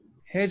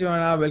Hey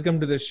Joanna, welcome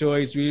to the show.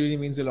 It really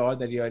means a lot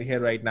that you are here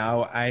right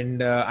now.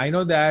 And I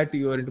know that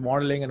you are into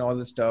modeling and all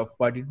this stuff,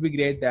 but it'd be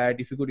great that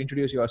if you could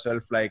introduce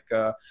yourself, like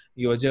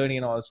your journey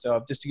and all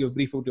stuff, just to give a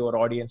brief to our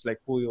audience, like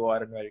who you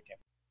are and where you came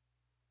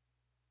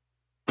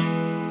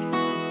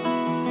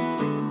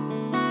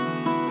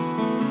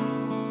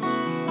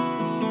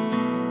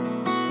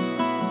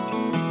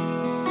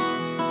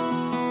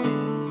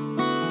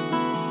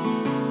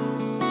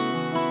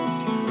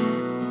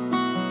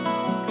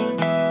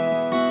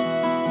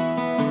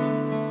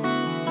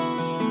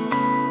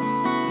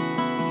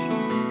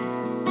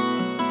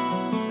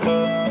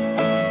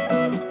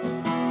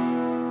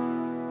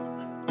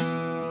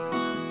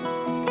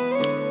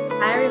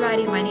Hi,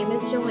 everybody. My name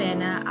is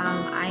Joanna.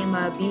 I am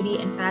a beauty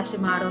and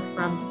fashion model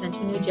from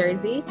Central New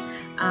Jersey.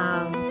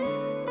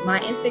 My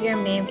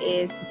Instagram name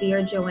is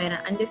Dear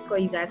Joanna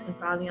 _ You guys can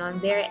follow me on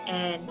there,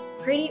 and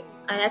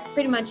that's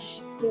pretty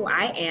much who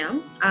I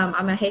am.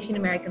 I'm a Haitian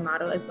American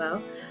model as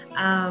well.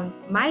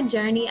 My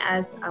journey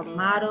as a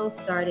model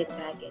started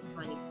back in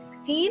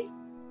 2016.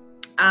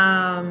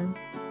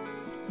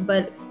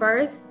 But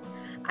first,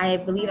 I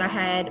believe I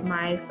had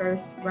my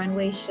first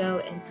runway show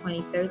in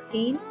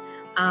 2013.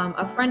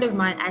 A friend of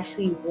mine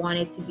actually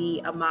wanted to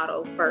be a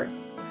model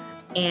first,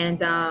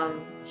 and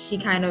she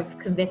kind of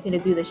convinced me to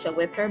do the show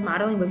with her.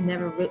 Modeling was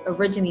never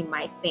originally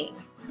my thing.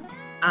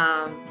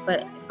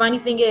 But funny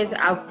thing is,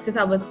 since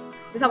I was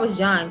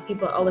young,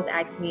 people always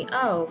ask me,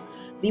 "Oh,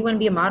 do you want to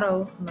be a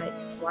model?" I'm like,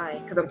 "Why?"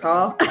 Because I'm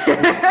tall.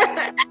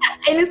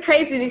 And it's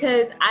crazy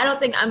because I don't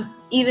think I'm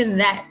even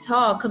that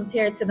tall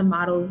compared to the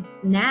models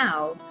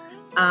now.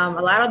 A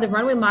lot of the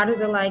runway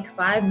models are like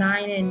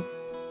 5'9" and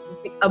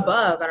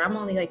above, and I'm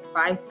only like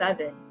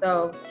 5'7".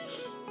 So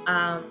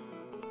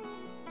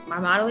my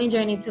modeling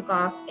journey took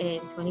off in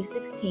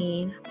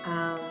 2016.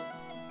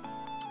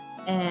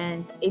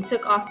 And it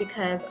took off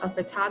because a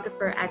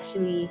photographer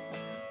actually,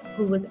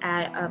 who was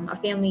at a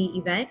family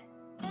event,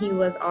 he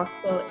was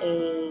also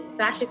a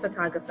fashion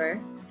photographer.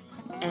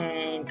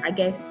 And I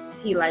guess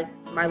he liked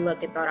my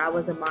look and thought I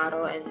was a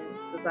model and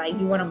was like,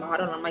 "You want a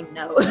model?" And I'm like,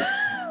 "No."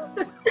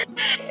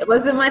 It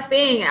wasn't my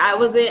thing. I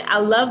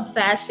love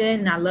fashion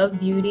and I love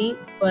beauty,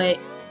 but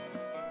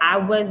I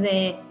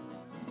wasn't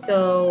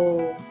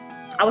so,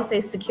 I would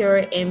say, secure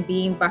in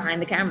being behind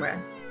the camera.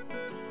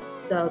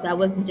 So that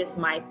wasn't just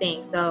my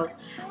thing. So,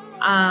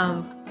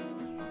 after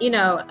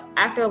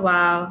a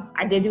while,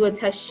 I did do a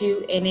test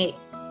shoot and it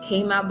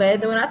came out better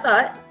than what I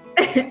thought.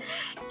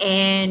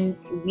 And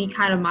we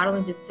kind of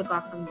modeling just took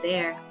off from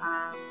there.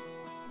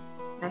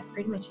 That's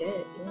pretty much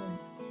it. Yeah.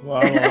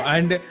 Wow,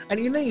 and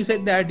you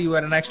said that you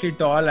are actually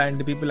tall,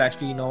 and people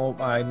actually in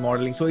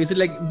modeling. So is it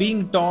like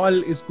being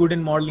tall is good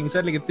in modeling? Is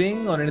that like a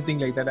thing or anything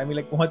like that? I mean,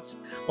 like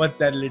what's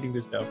that relating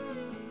to stuff?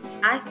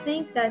 I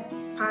think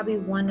that's probably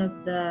one of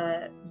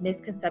the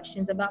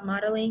misconceptions about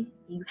modeling.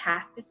 You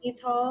have to be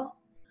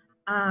tall.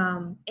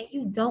 And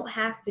you don't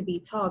have to be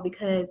tall,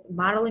 because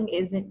modeling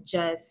isn't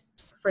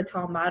just for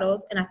tall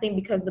models. And I think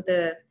because with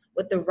the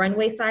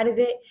runway side of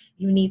it,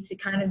 you need to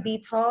kind of be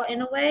tall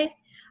in a way.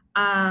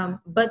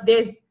 But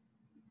there's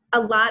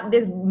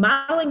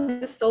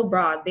modeling is so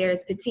broad.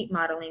 There's petite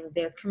modeling,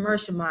 there's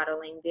commercial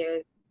modeling,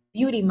 there's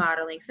beauty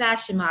modeling,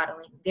 fashion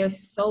modeling. There's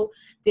so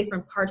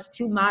different parts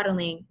to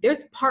modeling.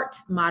 There's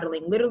parts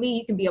modeling. Literally,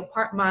 you can be a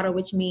part model,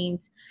 which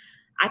means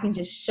I can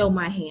just show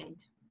my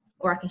hand,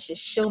 or I can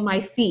just show my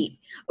feet,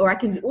 or I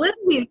can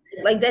literally,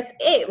 like, that's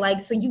it.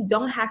 Like, so you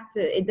don't have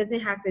to, it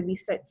doesn't have to be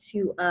set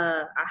to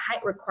a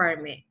height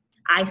requirement.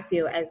 I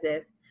feel as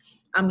if,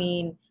 I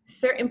mean,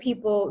 certain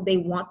people, they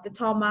want the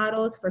tall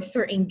models for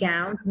certain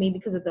gowns, maybe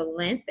because of the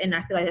length, and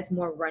I feel like that's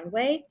more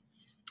runway.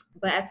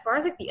 But as far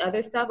as like the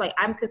other stuff, like,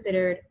 I'm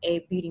considered a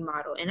beauty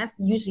model, and that's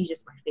usually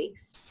just my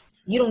face.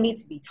 You don't need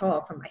to be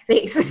tall for my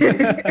face.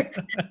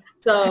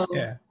 So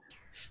Yeah.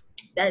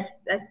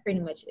 that's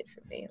pretty much it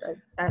for me. Like,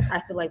 I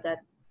feel like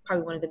that's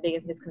probably one of the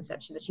biggest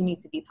misconceptions, that you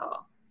need to be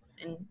tall,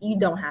 and you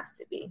don't have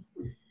to be.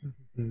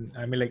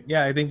 I mean, like,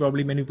 yeah, I think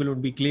probably many people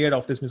would be cleared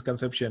of this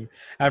misconception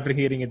after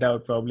hearing it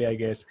out, probably, I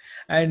guess.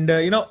 And,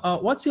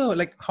 what's your,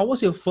 like, how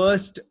was your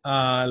first,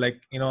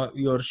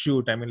 your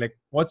shoot? I mean, like,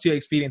 what's your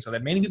experience on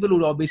that? Many people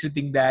would obviously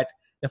think that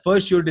the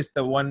first shoot is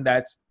the one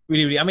that's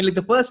really, really, I mean, like,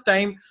 the first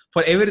time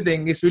for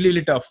everything is really,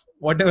 really tough,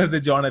 whatever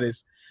the genre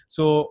is.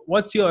 So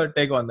what's your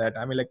take on that?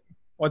 I mean, like,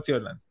 what's your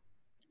lens?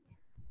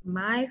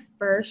 My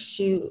first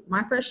shoot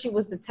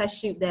was the test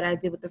shoot that I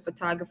did with the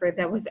photographer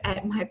that was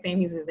at my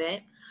family's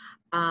event.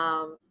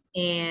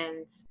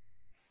 And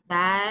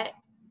that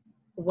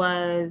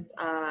was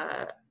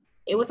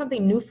it was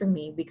something new for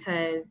me,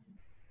 because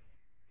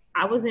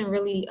I wasn't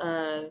really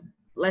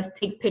let's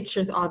take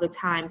pictures all the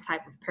time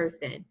type of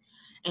person.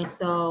 And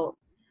so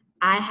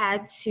I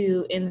had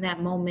to, in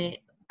that moment,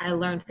 I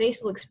learned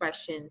facial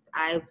expressions.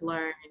 I've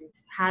learned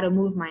how to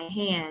move my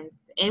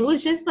hands. And it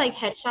was just like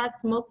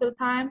headshots most of the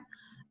time.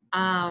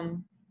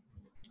 Um,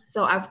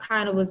 so I've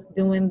kind of was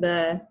doing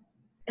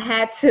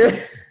had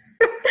to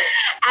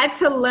I had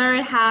to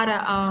learn how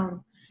to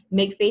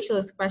make facial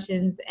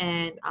expressions,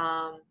 and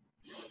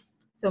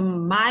So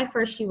my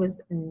first shoot was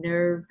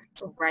nerve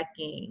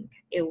wracking.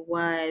 It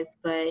was,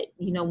 but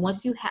you know,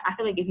 once you have, I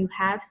feel like if you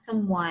have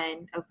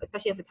someone,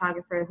 especially a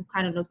photographer who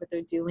kind of knows what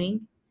they're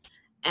doing,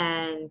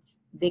 and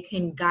they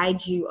can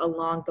guide you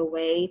along the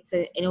way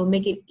and it'll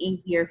make it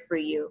easier for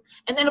you.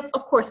 And then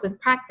of course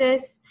with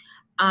practice,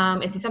 if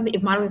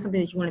modeling is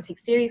something that you want to take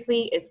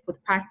seriously, if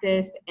with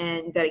practice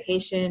and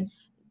dedication,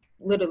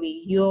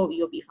 literally you'll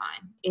be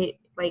fine. It,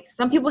 like,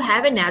 some people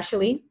have it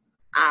naturally.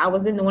 I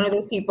wasn't one of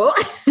those people.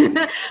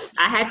 I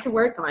had to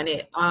work on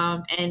it.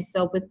 And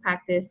so with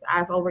practice,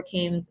 I've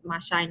overcame my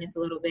shyness a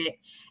little bit.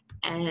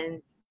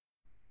 And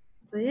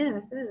so yeah,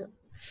 that's it.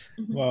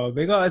 Well,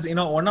 because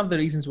one of the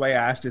reasons why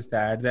I asked is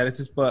that there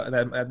is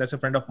that's a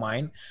friend of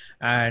mine,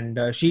 and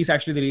she's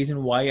actually the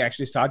reason why I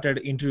actually started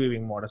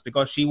interviewing models,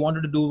 because she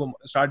wanted to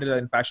started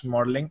in fashion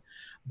modeling,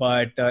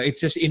 but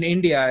it's just in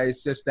India.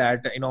 It's just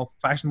that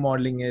fashion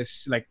modeling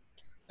is like,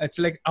 it's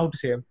like, how to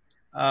say,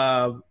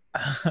 uh,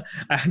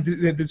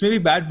 this may be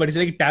bad, but it's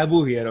like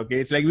taboo here. Okay,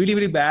 it's like really,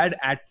 really bad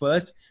at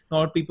first.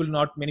 Not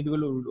many people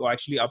who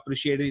actually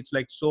appreciate it. It's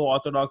like so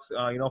orthodox,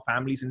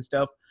 families and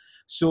stuff.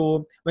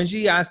 So when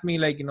she asked me,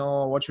 like,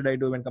 what should I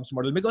do when it comes to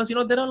modeling, because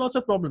there are lots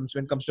of problems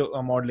when it comes to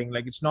modeling.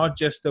 Like, it's not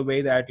just the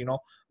way that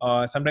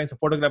sometimes the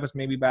photographers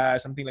may be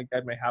bad, something like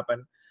that may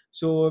happen.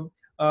 So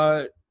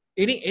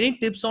any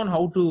tips on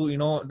how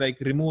to like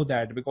remove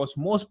that, because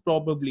most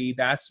probably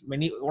that's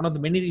one of the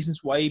many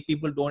reasons why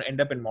people don't end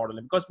up in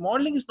modeling, because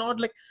modeling is not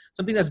like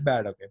something that's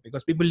bad. Okay,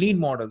 because people need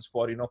models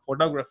for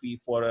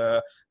photography,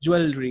 for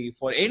jewelry,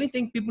 for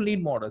anything. People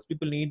need models.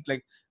 People need,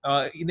 like,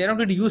 they're not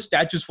going to use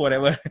statues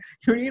forever.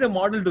 You need a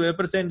model to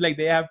represent, like,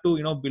 they have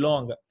to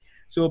belong.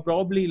 So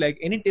probably, like,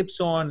 any tips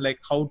on like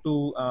how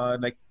to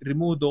like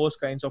remove those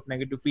kinds of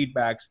negative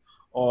feedbacks,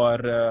 or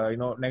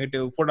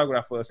negative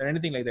photographers, and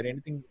anything like that,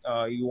 anything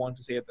you want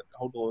to say that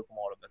how to overcome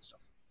all of that stuff?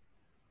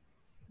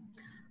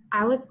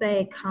 I would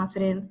say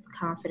confidence,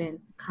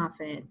 confidence,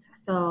 confidence.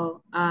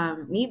 So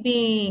me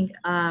being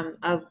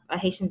of a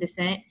Haitian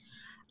descent,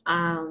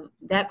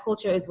 that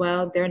culture as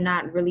well, they're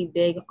not really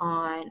big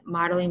on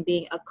modeling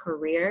being a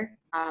career.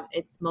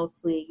 It's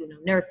mostly,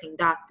 nursing,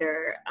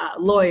 doctor,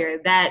 lawyer,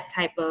 that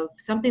type of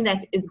something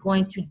that is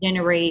going to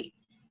generate,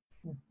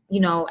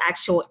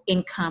 actual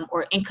income,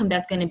 or income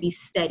that's going to be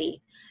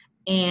steady.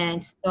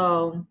 And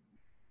so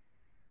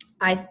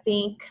I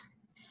think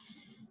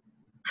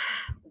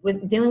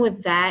with dealing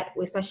with that,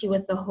 especially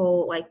with the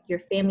whole, like, your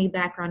family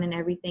background and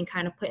everything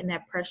kind of putting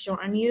that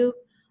pressure on you,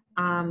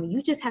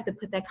 you just have to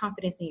put that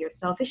confidence in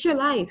yourself. It's your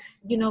life,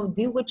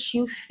 do what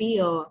you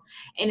feel.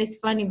 And it's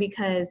funny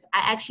because I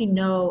actually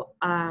know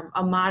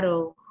a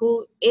model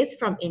who is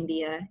from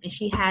India, and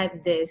she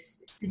had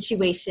this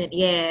situation.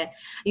 Yeah,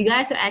 you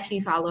guys should actually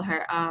follow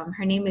her.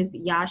 Her name is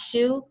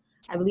Yashu.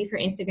 I believe her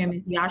Instagram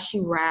is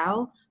Yashu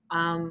Rao.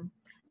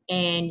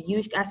 And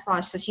you guys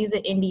follow. So she's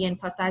an Indian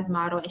plus size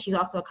model, and she's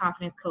also a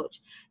confidence coach.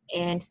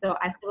 And so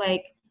I feel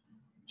like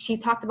she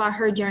talked about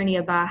her journey,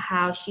 about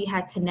how she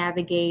had to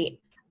navigate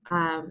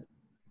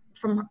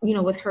from,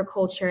 with her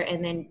culture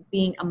and then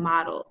being a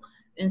model.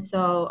 And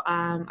so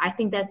I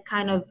think that's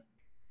kind of,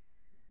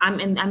 I'm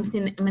in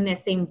that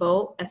same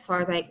boat as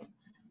far as like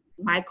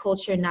my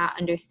culture not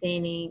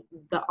understanding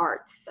the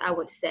arts. I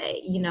would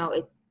say,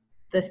 it's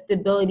the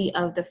stability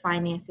of the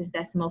finances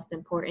that's most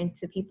important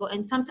to people.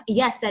 And sometimes,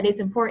 yes, that is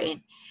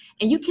important.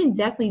 And you can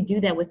definitely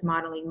do that with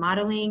modeling.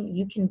 Modeling,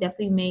 you can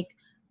definitely make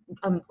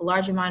a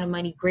large amount of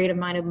money, great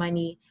amount of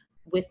money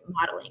with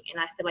modeling. And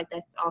I feel like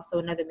that's also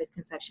another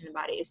misconception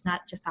about it. It's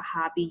not just a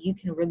hobby. You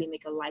can really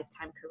make a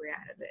lifetime career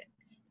out of it.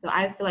 So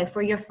I feel like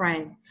for your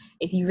friend,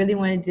 if you really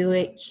want to do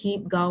it,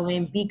 keep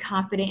going, be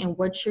confident in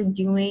what you're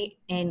doing,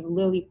 and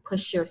literally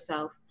push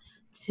yourself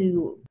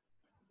to,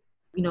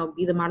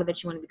 be the model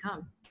that you want to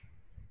become.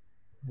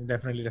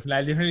 Definitely.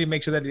 I'll definitely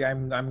make sure that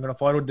I'm going to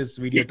forward this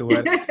video to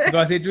her,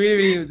 because it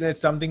really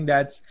is something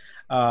that's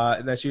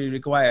that she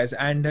requires.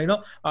 And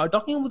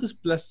talking about this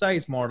plus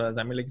size models,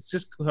 I mean, like, it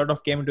just sort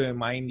of came into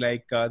my mind.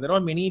 Like, there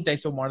are many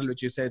types of model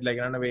which you said, like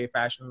runaway,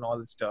 fashion, and all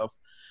that stuff.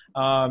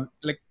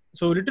 Like,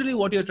 so literally,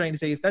 what you're trying to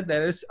say is that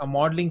there is a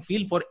modeling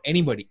field for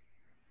anybody.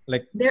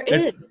 Like, there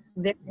is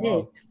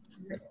for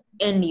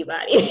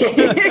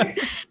anybody.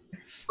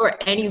 For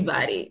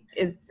anybody.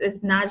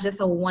 It's not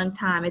just a one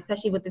time,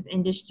 especially with this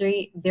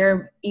industry.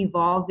 They're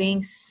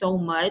evolving so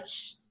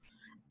much,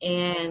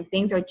 and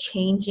things are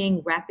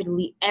changing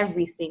rapidly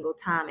every single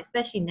time,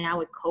 especially now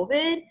with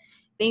COVID.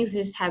 Things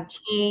just have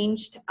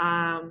changed.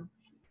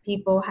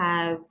 People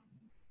have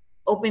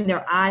opened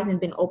their eyes and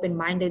been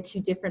open-minded to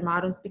different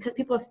models, because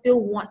people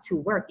still want to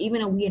work,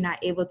 even though we are not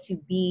able to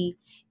be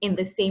in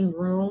the same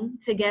room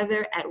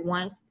together at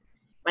once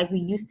like we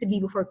used to be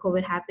before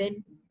COVID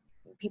happened.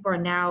 People are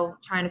now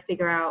trying to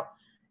figure out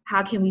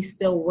how can we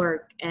still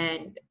work,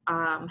 and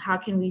how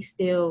can we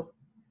still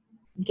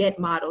get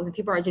models. And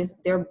people are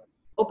they're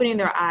opening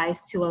their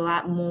eyes to a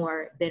lot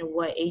more than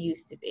what it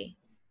used to be.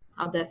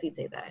 I'll definitely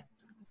say that.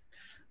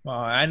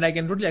 And I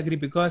can totally agree,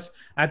 because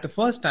at the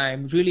first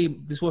time, really,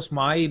 this was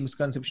my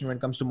misconception when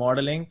it comes to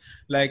modeling.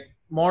 Like,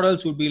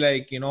 models would be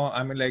like,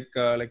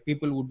 like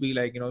people would be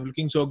like,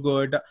 looking so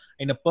good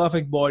in a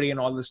perfect body and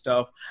all this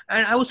stuff.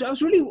 And I was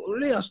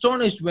really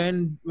astonished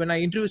when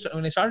I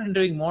started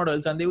interviewing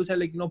models, and they would say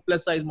like,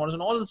 plus size models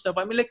and all this stuff.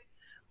 I mean, like,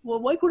 well,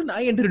 why couldn't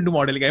I enter into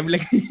modeling? I mean,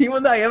 like,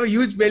 even though I have a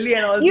huge belly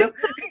and all You stuff.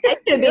 I should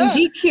have been Yeah.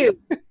 GQ.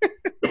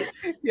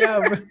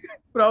 Yeah,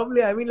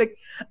 probably. I mean, like,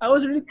 I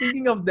was really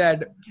thinking of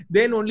that.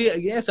 Then only,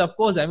 yes, of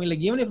course. I mean, like,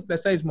 even if a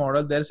plus size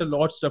model, there's a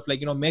lot of stuff like,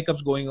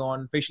 makeup's going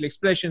on, facial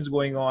expressions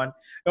going on,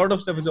 a lot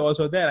of stuff is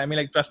also there. I mean,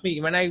 like, trust me,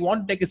 when I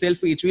want to take a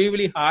selfie, it's really,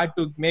 really hard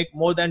to make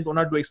more than one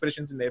or two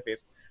expressions in their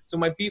face. So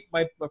my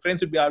friends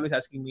would be always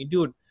asking me,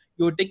 dude,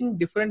 you're taking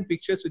different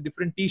pictures with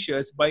different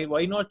t-shirts.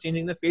 Why not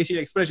changing the facial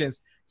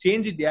expressions?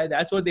 Change it, yeah.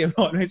 That's what they will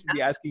always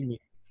be asking me.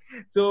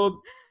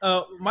 So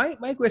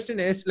my question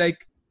is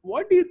like,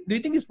 what do you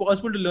think is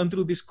possible to learn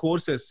through these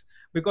courses?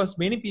 Because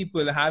many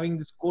people are having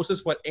these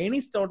courses for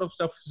any sort of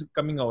stuff is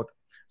coming out.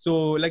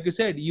 So like you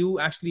said, you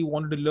actually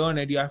wanted to learn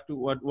it, you have to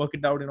work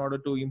it out in order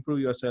to improve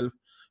yourself.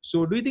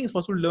 So do you think it's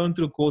possible to learn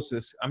through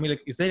courses? I mean,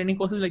 like, is there any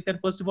courses like that,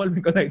 first of all?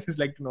 Because I just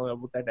like to know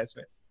about that as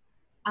well.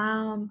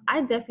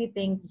 I definitely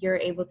think you're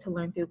able to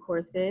learn through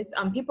courses.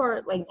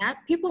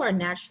 People are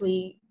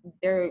naturally,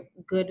 they're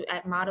good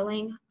at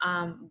modeling.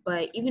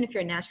 But even if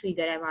you're naturally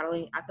good at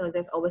modeling, I feel like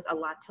there's always a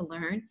lot to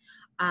learn.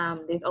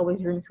 There's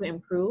always room to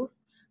improve.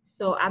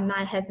 So I'm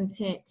not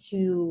hesitant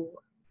to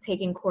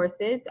taking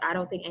courses. I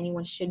don't think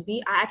anyone should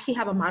be. I actually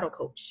have a model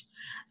coach.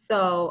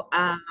 So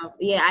I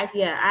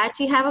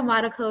actually have a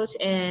model coach,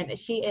 and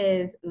she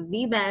is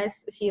the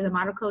best. She is a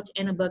model coach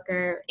and a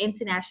booker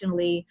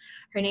internationally.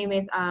 Her name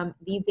is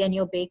the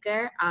Danielle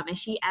Baker, and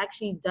she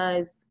actually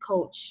does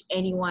coach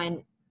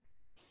anyone,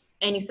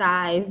 any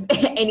size,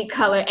 any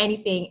color,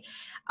 anything,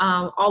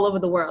 all over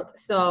the world.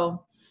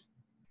 So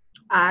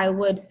I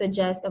would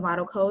suggest a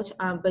model coach,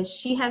 but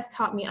she has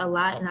taught me a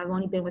lot, and I've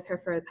only been with her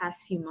for the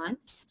past few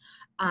months.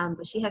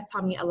 But she has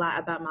taught me a lot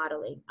about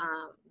modeling,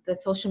 the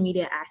social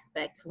media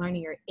aspect,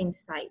 learning your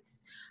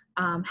insights,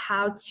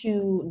 how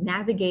to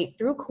navigate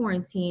through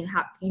quarantine,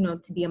 how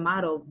to be a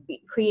model,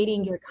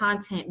 creating your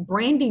content,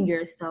 branding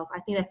yourself. I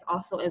think that's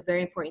also a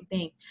very important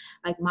thing.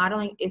 Like,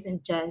 modeling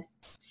isn't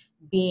just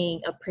being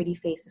a pretty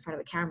face in front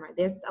of a camera.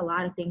 There's a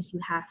lot of things you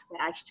have to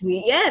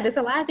actually, there's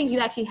a lot of things you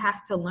actually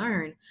have to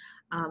learn.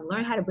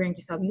 Learn how to brand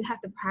yourself. You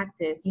have to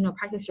practice,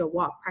 practice your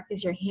walk,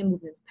 practice your hand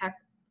movements,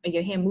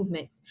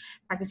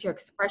 practice your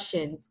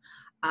expressions.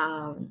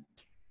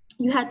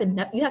 You have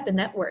to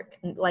network.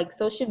 Like,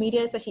 social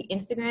media, especially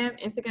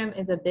Instagram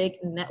is a big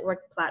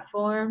network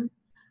platform,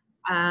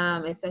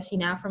 especially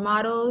now for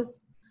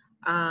models.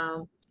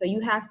 So you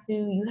have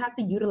to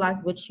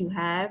utilize what you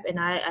have, and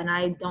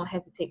I don't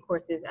hesitate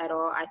courses at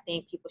all. I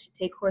think people should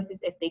take courses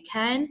if they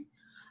can.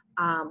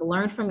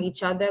 Learn from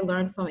each other,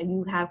 if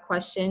you have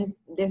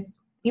questions.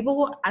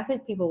 I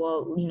think people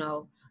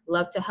will,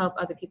 love to help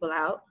other people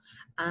out.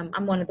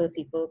 I'm one of those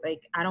people.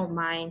 Like, I don't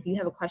mind, if you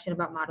have a question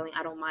about modeling,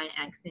 I don't mind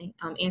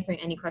answering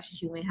any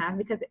questions you may have,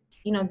 because,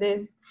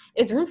 there's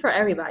room for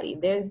everybody.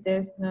 There's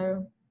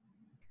no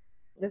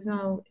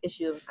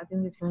issue. I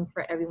think there's room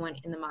for everyone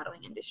in the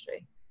modeling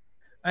industry.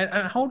 And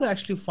how to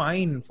actually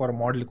find for a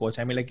model coach?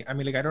 I mean, like,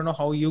 I don't know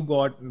how you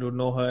got to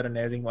know her and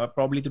everything, or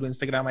probably through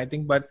Instagram, I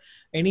think. But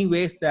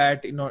anyways,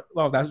 that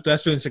wow,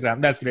 that's through Instagram.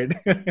 That's great.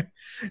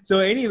 So,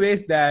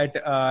 anyways, that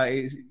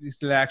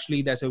is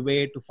actually, there's a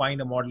way to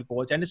find a model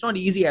coach, and it's not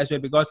easy as well,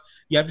 because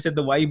you have to set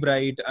the vibe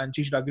right, and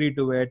she should agree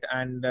to it.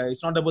 And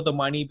it's not about the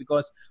money,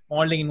 because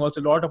modeling involves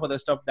a lot of other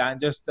stuff than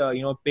just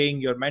paying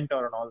your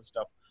mentor and all the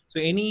stuff. So,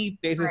 any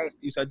places Right.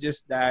 you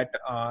suggest that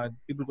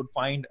people could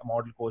find a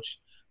model coach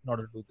in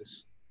order to do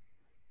this?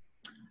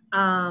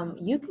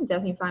 You can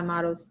definitely find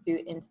models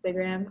through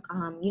Instagram.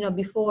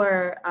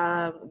 Before,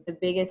 the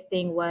biggest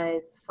thing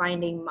was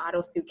finding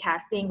models through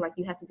casting, like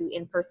you had to do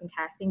in-person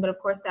casting. But of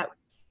course, that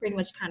pretty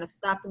much kind of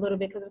stopped a little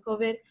bit because of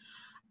COVID.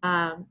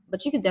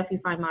 But you could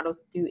definitely find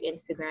models through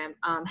Instagram.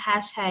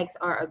 Hashtags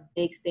are a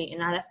big thing.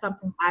 And that's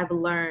something I've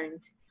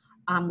learned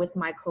with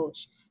my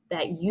coach,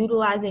 that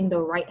utilizing the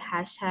right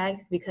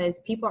hashtags, because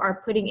people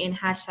are putting in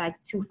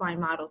hashtags to find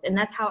models. And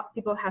that's how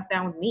people have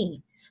found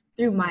me,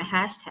 through my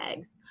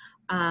hashtags.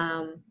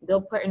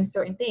 They'll put in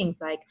certain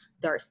things like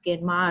dark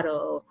skin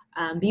model,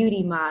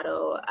 beauty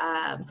model,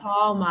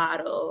 tall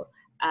model,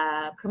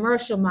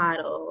 commercial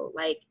model,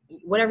 like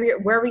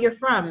wherever you're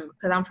from,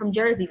 because I'm from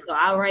Jersey, so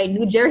I'll write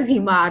New Jersey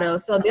model.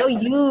 So they'll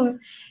use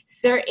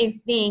certain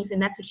things,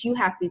 and that's what you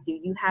have to do.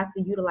 You have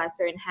to utilize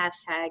certain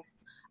hashtags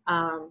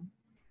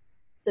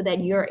so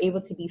that you're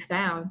able to be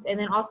found. And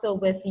then also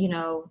with,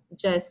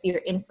 just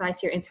your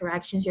insights, your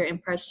interactions, your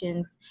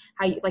impressions,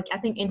 I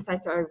think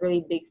insights are a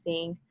really big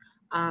thing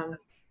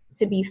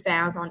to be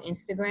found on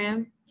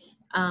Instagram.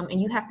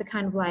 And you have to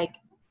kind of like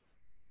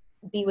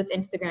be with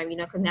Instagram,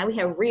 because now we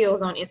have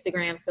reels on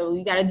Instagram. So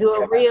you got to do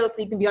a reel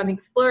so you can be on the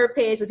Explorer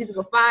page so people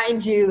can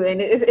find you.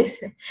 And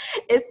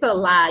it's a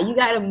lot. You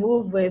got to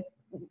move with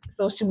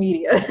social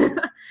media.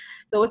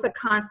 So it's a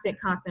constant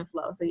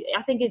flow. So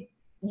I think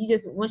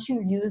once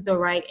you use the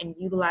right and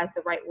utilize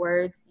the right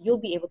words, you'll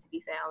be able to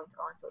be found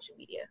on social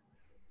media.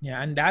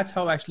 Yeah, and that's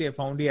how actually I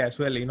found you as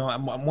well.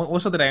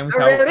 Most of the times, Oh,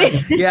 how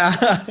really?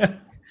 yeah.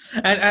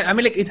 And I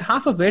mean, like it's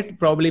half of it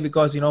probably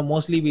because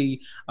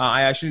mostly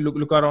I actually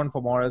look around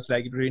for models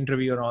like to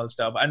interview and all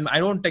stuff, and I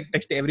don't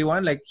text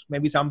everyone. Like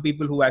maybe some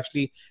people who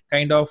actually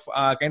kind of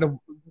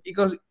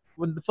because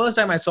when the first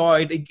time I saw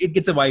it, it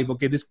gets a vibe.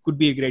 Okay, this could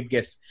be a great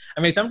guest.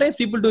 I mean, sometimes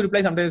people do reply,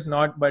 sometimes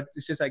not, but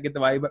it's just I get the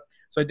vibe,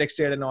 so I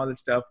texted and all that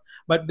stuff.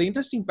 But the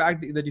interesting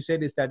fact that you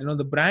said is that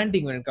the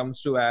branding when it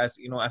comes to as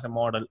a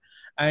model.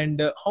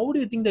 And how do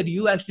you think that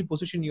you actually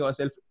position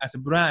yourself as a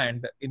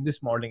brand in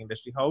this modeling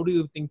industry? How do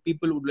you think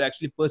people would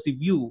actually perceive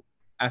you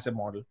as a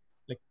model?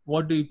 Like,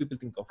 what do you people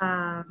think of?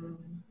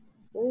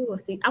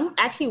 See, I'm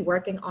actually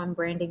working on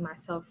branding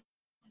myself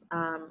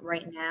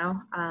right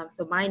now.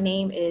 So my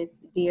name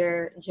is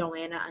Dear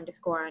Joanna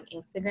 _ on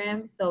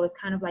Instagram. So it's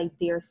kind of like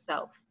Dear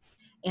Self.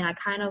 And I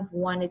kind of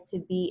wanted to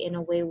be in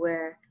a way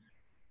where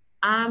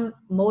I'm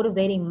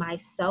motivating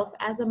myself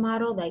as a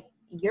model, like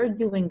you're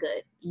doing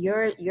good,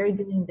 you're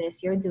doing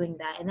this, you're doing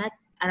that, and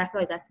I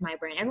feel like that's my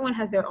brand. Everyone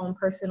has their own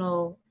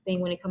personal thing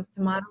when it comes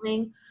to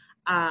modeling,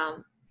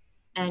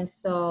 and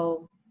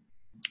so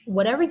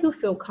whatever you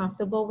feel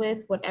comfortable with,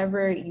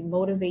 whatever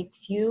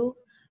motivates you,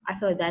 I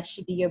feel like that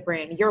should be your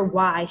brand. Your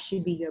why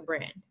should be your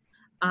brand.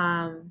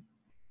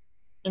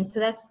 And so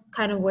that's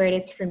kind of where it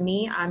is for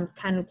me. I'm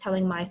kind of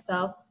telling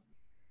myself,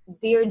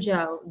 Dear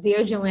Joe,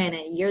 Dear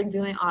Joanna, you're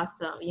doing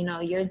awesome.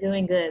 You're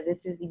doing good.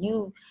 This is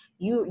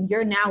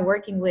you're now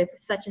working with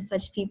such and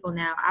such people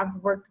now. I've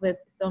worked with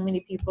so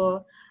many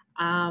people,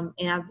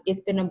 and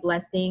it's been a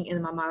blessing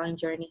in my modeling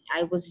journey.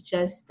 I was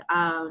just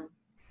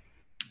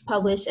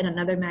published in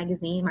another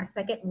magazine, my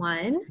second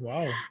one.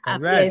 Wow, Yeah,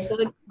 congrats. so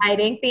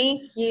exciting.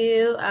 Thank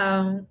you.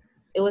 I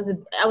was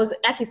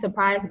actually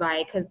surprised by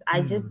it because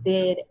I just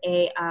did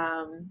a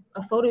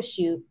photo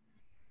shoot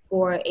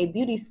for a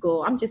beauty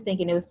school. I'm just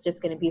thinking it was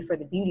just going to be for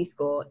the beauty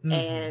school,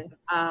 and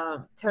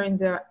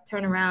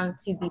turn around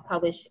to be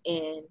published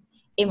in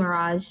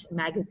Emirage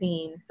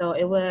magazine. So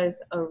it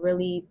was a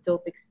really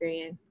dope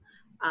experience.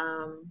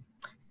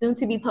 Soon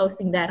to be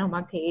posting that on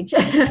my page.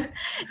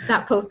 It's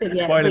not posted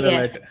yet, Spoiler but yeah.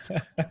 alert.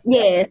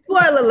 Yeah,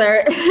 spoiler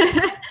alert.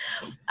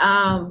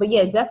 But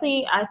yeah,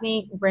 definitely, I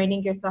think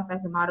branding yourself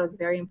as a model is a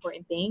very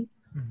important thing.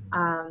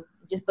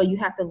 But you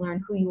have to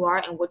learn who you are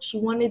and what you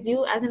want to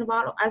do as a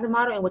model,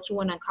 and what you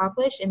want to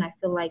accomplish. And I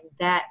feel like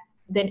that,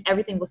 then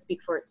everything will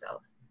speak for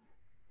itself.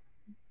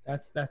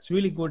 That's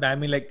really good. I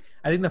mean, like,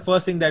 I think the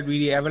first thing that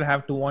we ever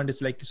have to want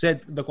is, like you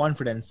said, the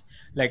confidence.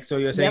 Like, so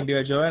you're saying,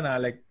 Dear Joanna,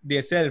 like,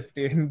 dear self,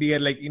 dear,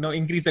 like,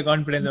 increase the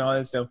confidence and all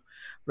that stuff,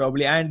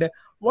 probably. And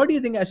what do you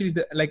think actually is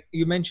like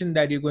you mentioned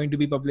that you're going to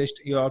be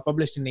you're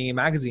published in a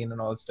magazine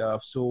and all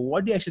stuff. So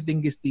what do you actually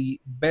think is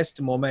the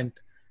best moment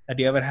that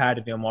you ever had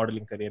in your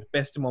modeling career?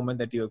 Best moment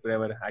that you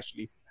ever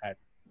actually had?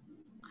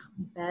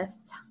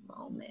 Best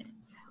moment.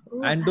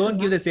 Ooh, and don't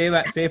give the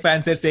safe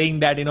answer saying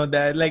that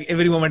that like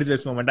every moment is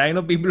best moment. I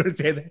know people would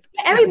say that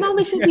every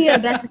moment should be a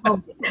best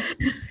moment.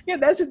 Yeah,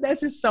 that's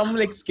just some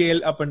like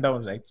scale up and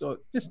down, right? So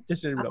just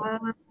a little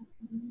bit.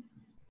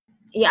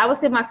 Yeah, I would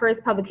say my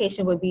first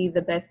publication would be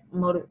the best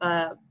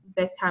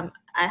time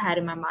I had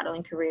in my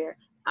modeling career.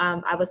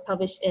 I was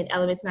published in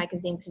Elements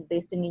magazine, which is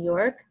based in New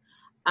York,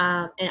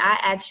 and I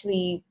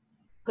actually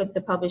put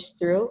the publish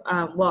through.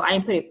 Well, I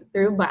didn't put it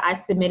through, but I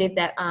submitted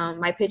that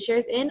my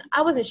pictures in.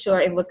 I wasn't sure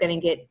if it was going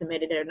to get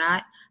submitted or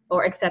not,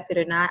 or accepted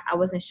or not. I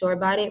wasn't sure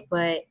about it,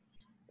 but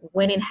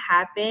when it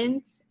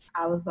happened,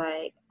 I was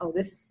like, "Oh,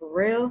 this is for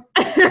real!"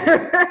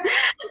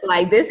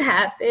 Like this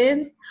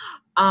happened.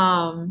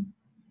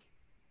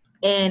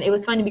 And it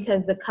was funny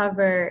because the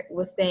cover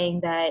was saying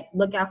that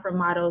look out for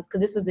models,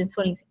 because this was in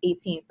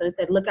 2018. So it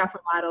said, look out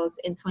for models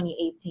in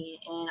 2018.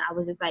 And I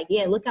was just like,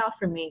 yeah, look out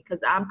for me,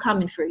 because I'm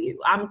coming for you.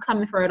 I'm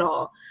coming for it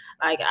all.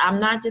 Like, I'm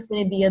not just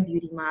going to be a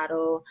beauty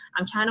model.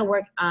 I'm trying to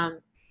work,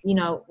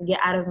 get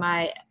out of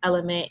my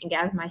element and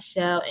get out of my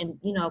shell and,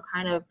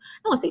 kind of, I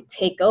don't want to say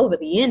take over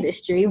the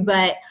industry,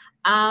 but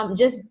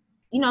just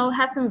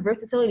have some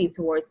versatility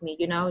towards me,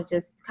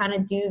 just kind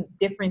of do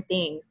different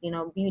things,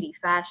 beauty,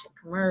 fashion,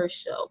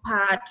 commercial,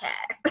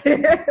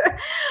 podcast.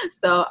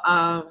 So,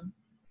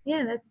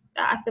 yeah,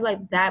 I feel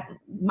like that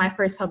my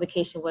first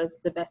publication was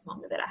the best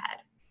moment that I had.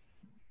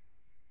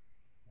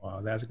 Wow,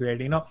 that's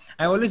great.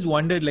 I always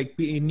wondered, like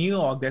in New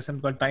York, there's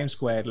something called Times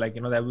Square. Like,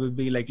 there will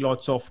be like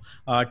lots of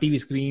TV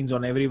screens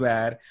on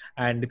everywhere,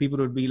 and people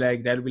would be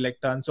like, there'll be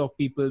like tons of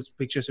people's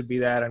pictures would be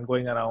there and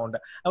going around.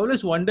 I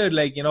always wondered,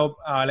 like,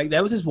 like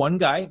there was this one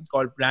guy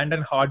called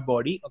Brandon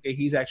Hardbody. Okay,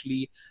 he's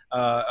actually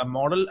a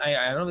model.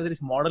 I don't know whether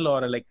he's model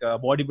or like a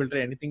bodybuilder or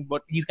anything,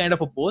 but he's kind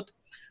of a both.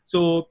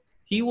 So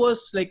he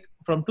was like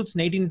from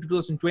 2018 to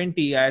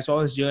 2020, I saw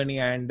his journey,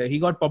 and he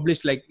got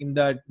published like in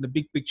the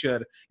big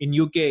picture in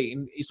UK.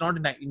 It's not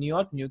in New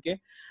York, in UK.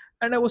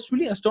 And I was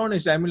really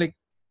astonished. I mean, like,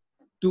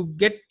 to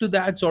get to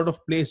that sort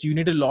of place, you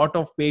need a lot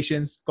of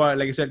patience, like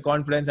I said,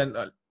 confidence, and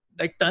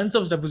like tons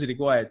of stuff is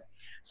required.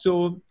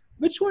 So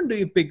which one do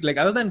you pick, like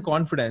other than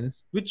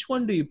confidence, which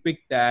one do you pick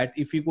that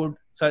if you could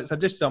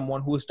suggest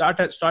someone who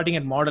starting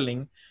at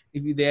modeling,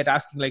 if they're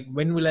asking like,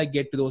 when will I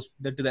get to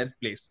that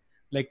place,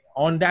 like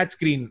on that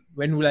screen,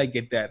 when will I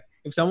get there?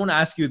 If someone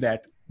asks you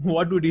that,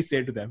 what would you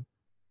say to them?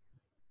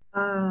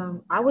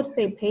 I would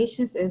say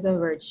patience is a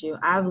virtue.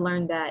 I've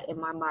learned that in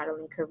my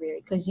modeling career,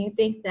 because you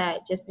think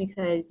that just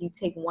because you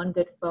take one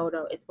good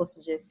photo, it's supposed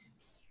to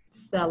just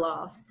sell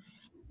off,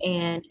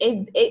 and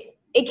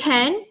it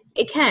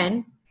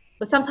can,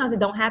 but sometimes it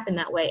don't happen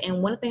that way.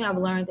 And one thing I've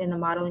learned in the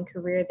modeling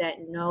career,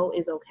 that no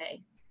is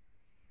okay.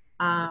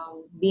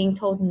 Being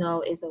told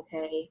no is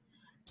okay.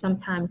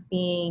 Sometimes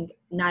being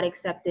not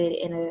accepted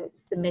in a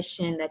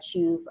submission that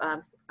you've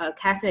a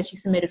casting that you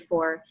submitted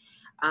for.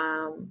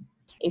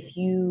 If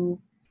you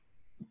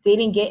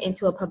didn't get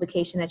into a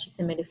publication that you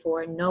submitted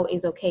for, no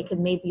is okay, because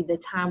maybe the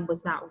time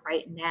was not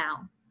right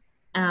now.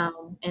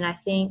 And I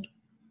think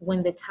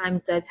when the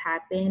time does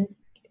happen,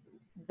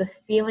 the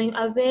feeling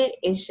of it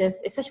is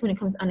just, especially when it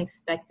comes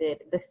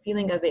unexpected, the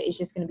feeling of it is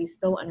just going to be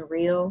so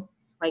unreal.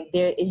 Like,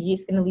 there is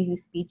just going to leave you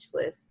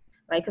speechless.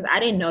 Like, because I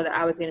didn't know that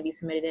I was going to be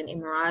submitted in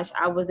Mirage.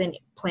 I wasn't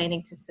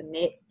planning to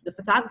submit. The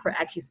photographer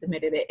actually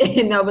submitted it,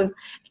 and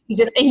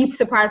he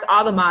surprised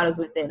all the models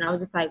with it. And I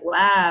was just like,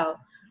 wow.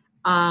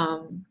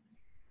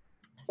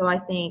 So I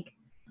think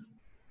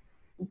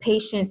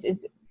patience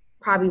is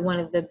probably one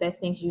of the best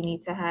things you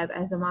need to have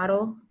as a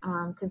model,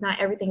 because not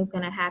everything is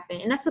going to happen.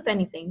 And that's with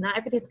anything. Not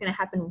everything's going to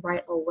happen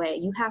right away.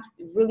 You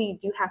really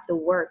do have to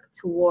work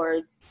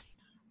towards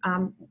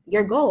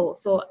your goal.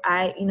 So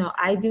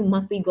I do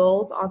monthly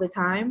goals all the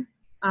time.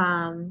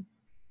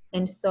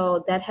 And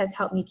so that has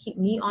helped me keep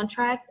me on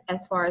track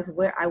as far as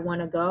where I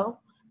want to go.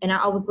 And I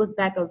always look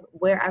back of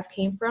where I've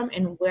came from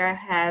and where I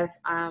have,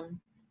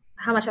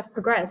 how much I've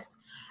progressed.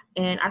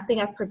 And I think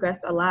I've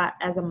progressed a lot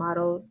as a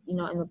model, in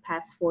the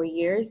past 4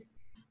 years.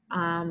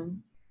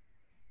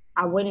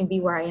 I wouldn't be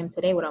where I am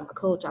today without my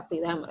coach. I'll say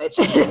that much.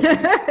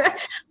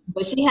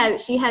 But she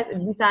has,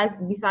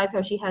 besides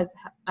her, she has,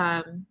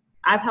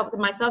 I've helped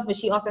myself, but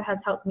she also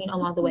has helped me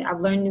along the way. I've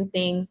learned new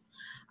things.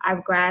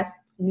 I've grasped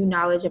new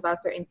knowledge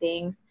about certain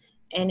things.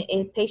 And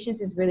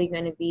patience is really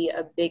going to be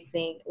a big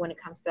thing when it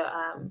comes to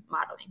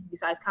modeling.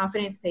 Besides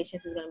confidence,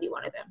 patience is going to be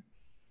one of them.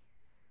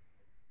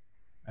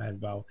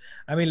 And wow,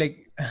 I mean,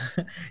 like,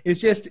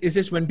 it's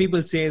just when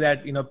people say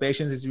that,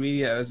 patience is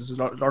really a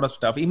lot of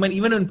stuff. Even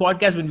in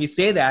podcasts when we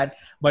say that,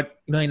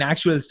 but in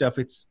actual stuff,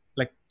 it's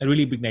like a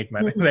really big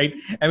nightmare, right?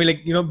 I mean,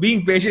 like,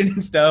 being patient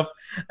and stuff.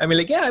 I mean,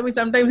 like, yeah, I mean,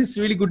 sometimes it's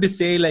really good to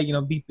say, like,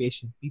 be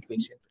patient,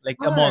 like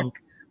a monk.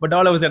 But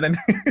all of a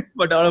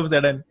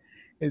sudden,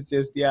 it's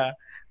just, yeah,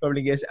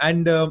 probably guess.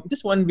 And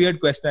just one weird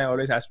question I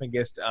always ask my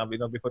guests,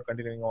 before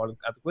continuing all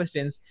other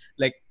questions,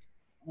 like,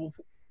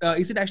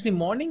 is it actually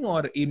morning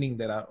or evening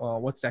there are, or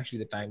what's actually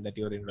the time that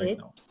you're in right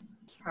now?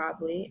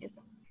 It's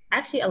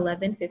actually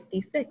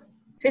 11:56.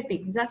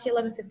 It's actually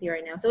 11:50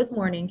 right now. So it's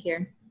morning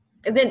here.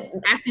 Is it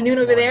afternoon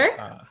over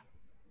there?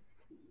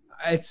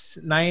 It's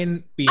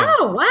 9 p.m.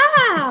 Oh,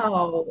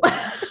 wow.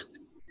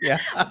 Yeah.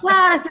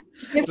 Wow,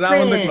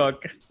 round the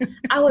clock.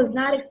 I was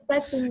not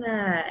expecting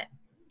that.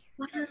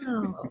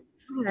 Wow.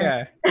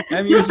 Yeah,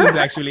 I'm used to this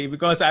actually,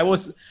 because I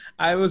was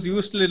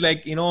used to,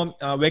 like,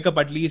 wake up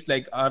at least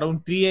like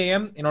around 3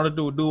 a.m. in order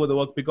to do the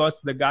work,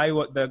 because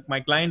my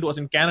client was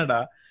in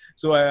Canada.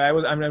 So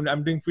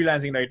I'm doing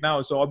freelancing right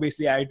now. So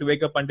obviously I had to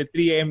wake up until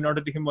 3 a.m. in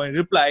order to him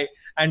reply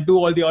and do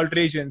all the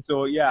alterations.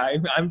 So yeah,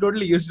 I'm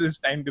totally used to this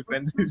time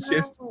difference. It's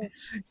just,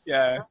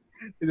 yeah,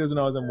 it was an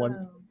awesome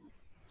one.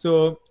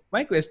 So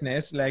my question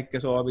is, like,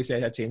 so obviously I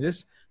had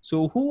changes.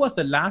 So who was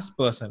the last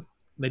person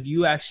that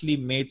you actually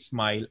made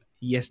smile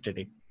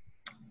yesterday?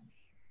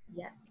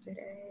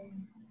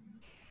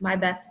 My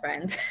best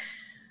friend.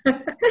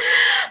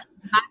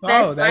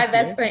 my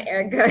best friend,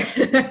 Erica.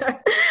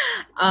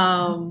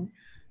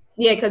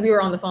 Yeah, because we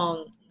were on the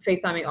phone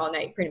FaceTiming all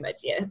night, pretty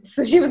much. Yeah.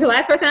 So she was the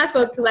last person I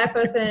spoke to. Last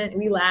person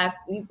we laughed.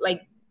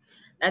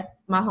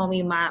 That's my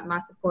homie, my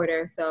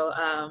supporter. So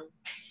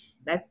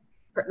that's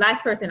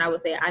last person I would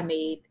say I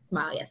made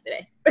smile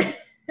yesterday.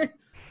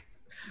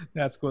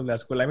 That's cool.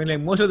 I mean, like,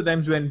 most of the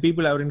times when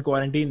people are in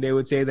quarantine, they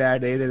would say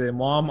that either their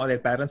mom or their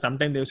parents.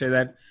 Sometimes they would say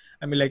that,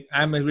 I mean, like,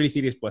 I'm a really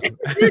serious person.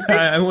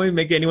 I won't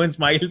make anyone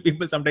smile.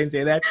 People sometimes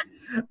say that.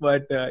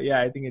 But yeah,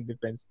 I think it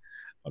depends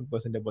on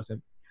person to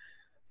person.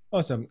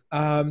 Awesome.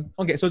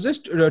 Okay, so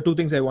just two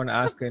things I want to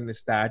ask in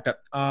is that,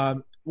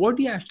 what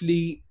do you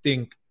actually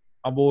think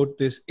about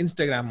this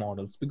Instagram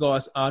models?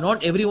 Because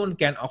not everyone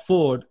can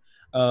afford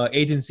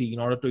agency in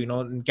order to,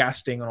 in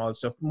casting and all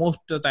stuff. Most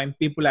of the time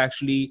people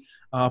actually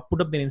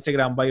put up their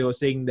Instagram bio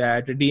saying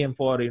that DM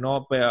for,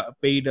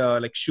 paid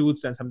like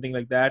shoots and something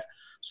like that.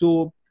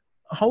 So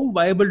how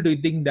viable do you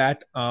think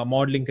that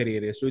modeling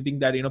career is? Do you think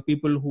that,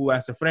 people who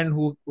has a friend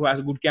who has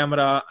a good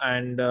camera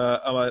and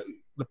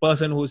the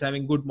person who's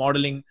having good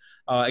modeling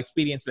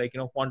experience, like,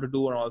 want to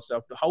do and all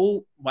stuff,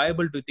 how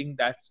viable do you think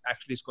that's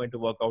actually is going to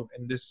work out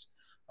in this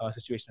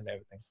situation and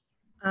everything?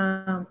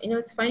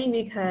 It's funny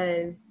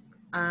because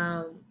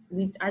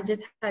I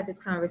just had this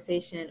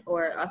conversation,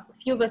 or a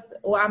few of us,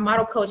 or our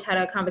model coach had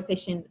a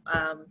conversation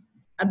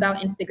about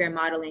Instagram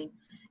modeling.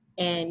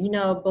 And, you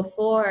know,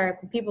 before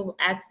people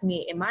ask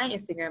me, am I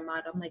Instagram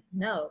model? I'm like,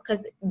 no,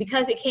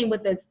 because it came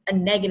with a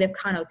negative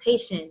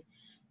connotation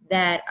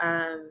that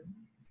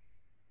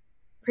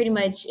pretty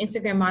much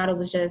Instagram model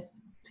was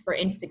just for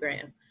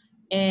Instagram.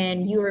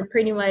 And you were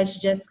pretty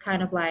much just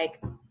kind of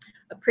like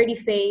a pretty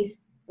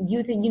face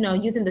using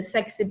the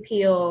sex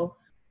appeal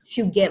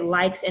to get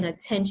likes and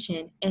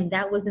attention. And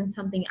that wasn't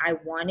something I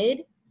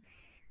wanted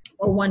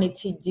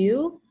to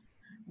do.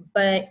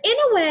 But in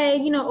a way,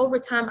 you know, over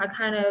time, I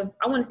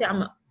want to say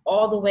I'm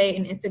all the way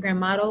an Instagram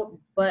model,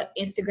 but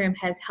Instagram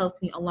has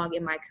helped me along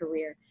in my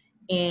career.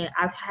 And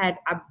I've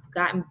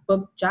gotten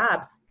booked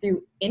jobs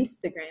through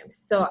Instagram.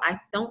 So I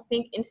don't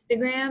think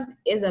Instagram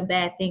is a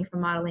bad thing for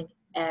modeling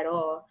at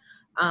all.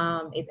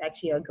 It's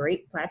actually a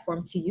great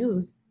platform to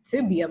use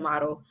to be a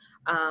model.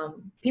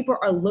 People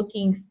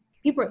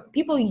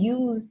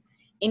use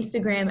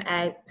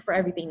Instagram for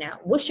everything now.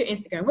 What's your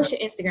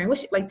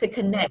Instagram? Like to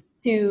connect,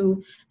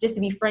 to just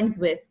to be friends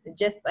with,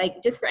 just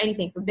for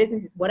anything, for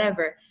businesses,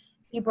 whatever.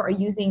 People are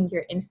using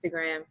your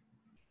Instagram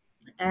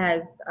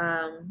as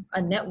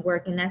a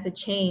network and as a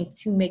chain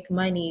to make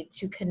money,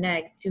 to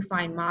connect, to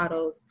find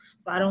models.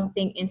 So I don't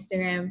think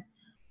Instagram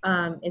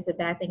is a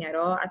bad thing at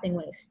all. I think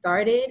when it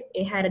started,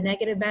 it had a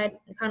negative bad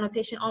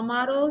connotation on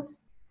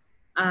models.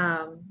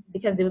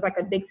 Because there was like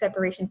a big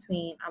separation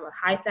between I'm a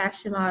high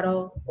fashion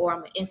model or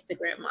I'm an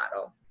Instagram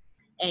model.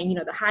 And, you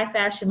know, the high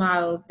fashion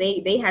models,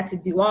 they had to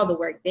do all the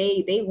work.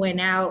 They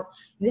went out,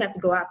 you had to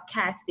go out to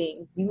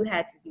castings, you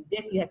had to do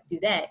this, you had to do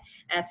that.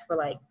 As for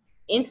like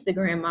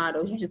Instagram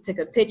models, you just took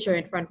a picture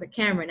in front of a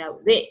camera and that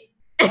was it.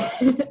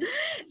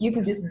 You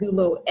could just do a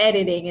little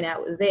editing and that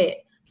was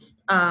it.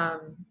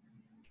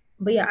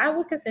 But yeah, I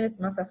would consider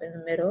myself in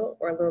the middle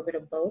or a little bit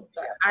of both.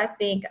 But I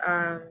think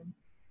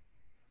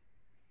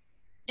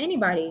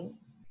anybody,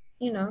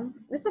 you know,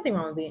 there's nothing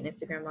wrong with being an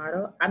Instagram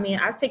model. I mean,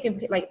 I've taken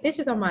like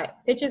pictures on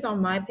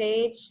my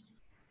page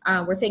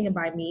were taken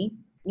by me,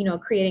 you know,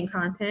 creating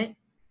content.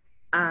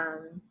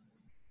 And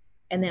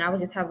then I would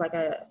just have like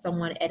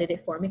someone edit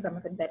it for me because I'm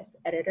not the best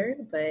editor.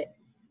 But,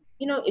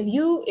 you know, if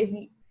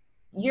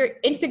your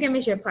Instagram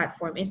is your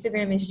platform,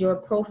 Instagram is your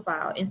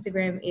profile,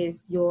 Instagram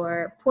is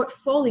your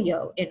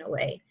portfolio in a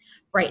way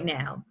right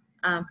now.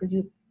 Because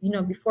you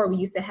know, before we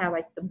used to have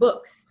like the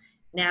books.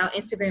 Now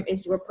Instagram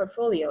is your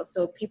portfolio.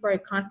 So people are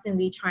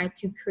constantly trying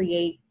to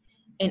create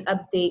and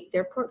update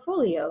their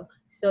portfolio.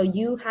 So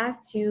you have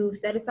to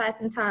set aside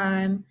some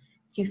time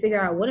to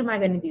figure out, what am I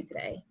going to do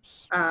today?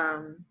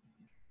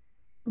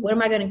 What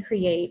am I going to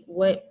create?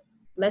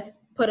 Let's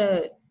put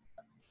a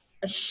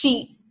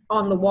sheet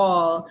on the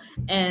wall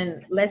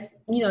and let's,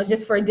 you know,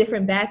 just for a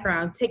different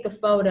background, take a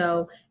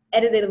photo,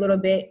 edit it a little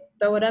bit,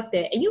 throw it up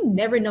there. And you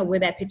never know where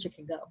that picture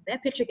can go.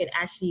 That picture can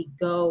actually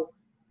go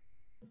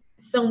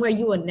somewhere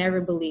you will never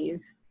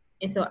believe.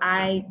 And so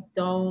I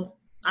don't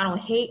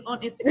hate on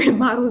Instagram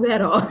models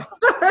at all.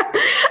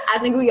 I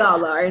think we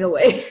all are in a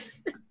way.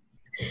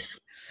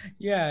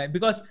 Yeah,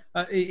 because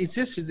it's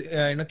just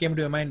came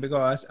to my mind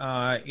because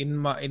in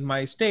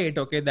my state,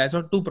 okay, there's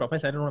not two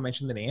profiles. I don't want to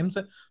mention the names.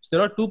 So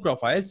there are two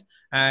profiles,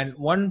 and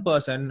one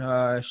person,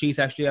 she's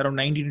actually around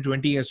 19 to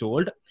 20 years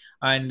old,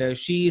 and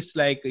she's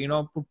like, you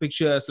know, put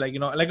pictures like, you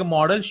know, like a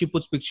model. She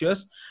puts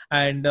pictures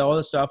and all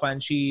the stuff,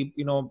 and she,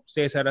 you know,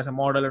 says her as a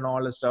model and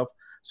all the stuff.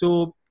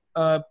 So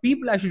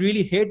people actually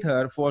really hate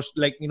her for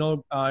like, you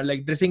know,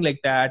 like dressing like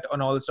that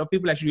and all the stuff.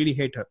 People actually really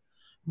hate her.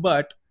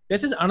 But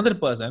this is another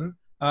person.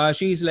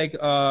 She's like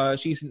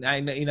she's in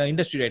an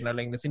industry right now,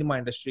 like in the cinema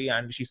industry,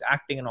 and she's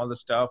acting and all the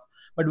stuff.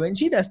 But when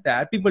she does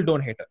that, people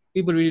don't hate her.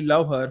 People really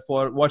love her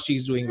for what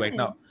she's doing right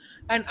now.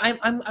 And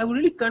I'm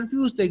really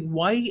confused, like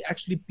why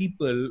actually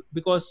people,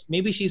 because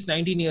maybe she's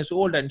 19 years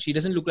old and she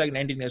doesn't look like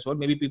 19 years old.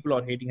 Maybe people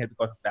are hating her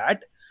because of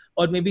that,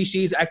 or maybe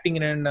she's acting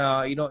in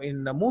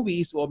in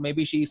movies, or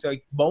maybe she's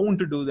like bound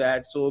to do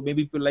that. So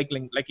maybe people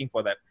liking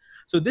for that.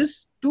 So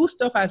this two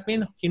stuff has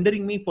been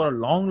hindering me for a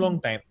long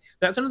time.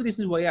 That's one of the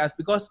reasons why I asked,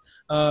 because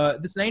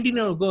this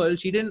 19-year-old girl,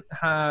 she didn't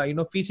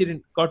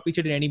got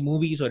featured in any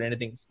movies or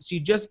anything. She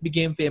just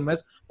became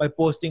famous by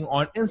posting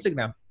on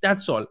Instagram.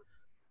 That's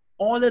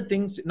all the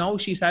things. Now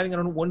she's having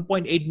around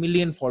 1.8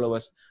 million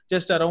followers,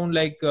 just around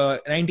like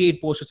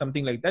 98 posts or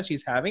something like that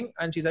she's having,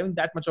 and she's having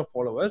that much of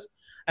followers.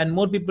 And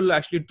more people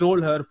actually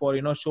troll her for,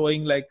 you know,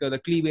 showing like the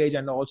cleavage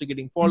and also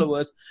getting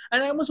followers.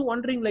 And I was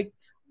wondering, like,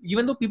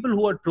 even though people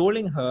who are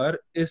trolling her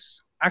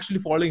is actually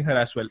following her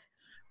as well.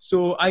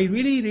 So I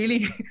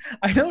really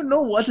I don't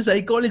know what's the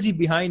psychology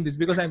behind this,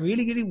 because I'm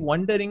really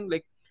wondering,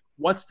 like,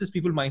 what's this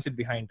people mindset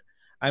behind.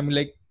 I'm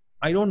like,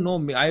 I don't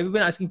know. I've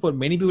been asking for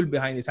many people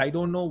behind this. I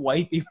don't know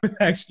why people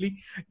actually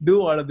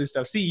do all of this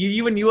stuff. See,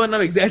 even you are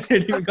now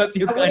exaggerating because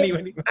you can't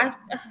even.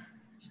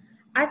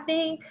 I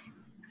think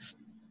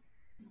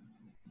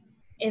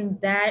in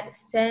that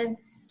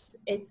sense,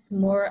 it's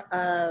more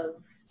of,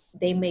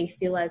 they may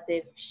feel as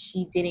if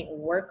she didn't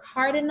work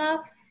hard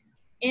enough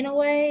in a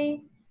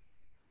way.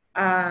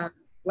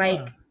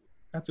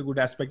 That's a good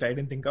aspect I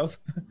didn't think of.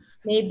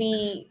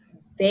 Maybe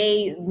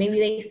they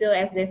feel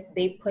as if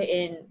they put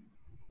in,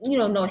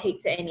 no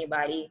hate to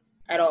anybody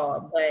at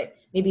all, but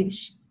maybe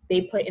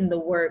they put in the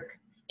work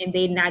and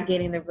they're not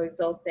getting the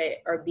results that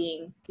are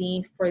being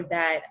seen for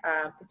that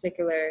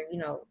particular,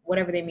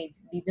 whatever they may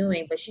be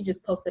doing. But she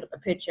just posted up a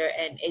picture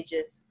and it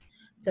just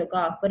took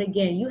off. But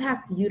again, you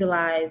have to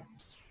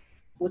utilize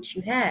what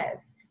you have.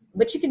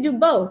 But you can do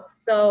both.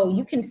 So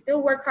you can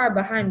still work hard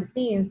behind the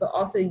scenes, but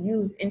also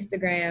use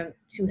Instagram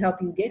to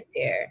help you get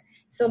there.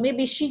 So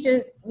maybe she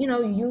just,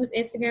 used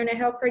Instagram to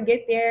help her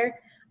get there.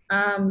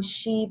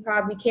 She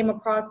probably came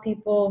across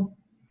people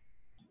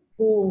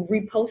who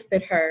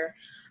reposted her,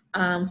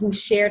 who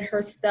shared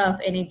her stuff,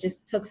 and it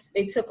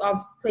took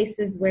off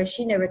places where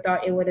she never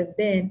thought it would have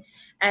been,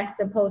 as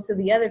opposed to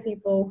the other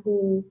people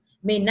who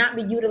may not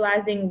be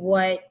utilizing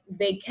what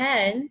they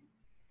can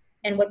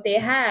and what they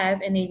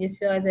have, and they just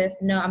feel as if,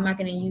 no, I'm not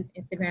going to use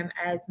Instagram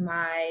as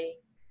my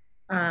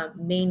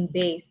main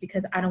base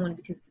because I don't want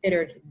to be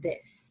considered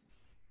this.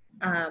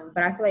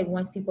 But I feel like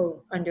once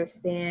people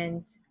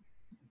understand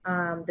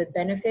the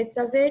benefits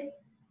of it,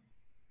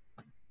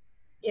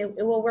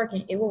 it will work.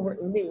 It will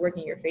really work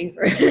in your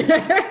favor.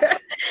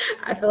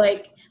 I feel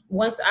like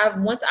once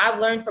I've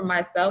learned for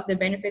myself the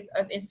benefits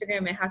of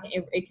Instagram and how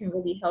it can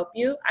really help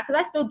you, because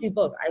I still do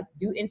both. I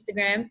do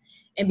Instagram,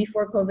 and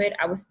before COVID,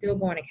 I was still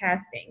going to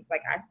castings.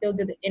 Like I still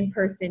did the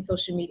in-person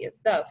social media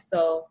stuff.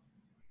 So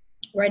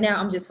right now,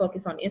 I'm just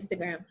focused on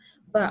Instagram.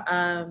 But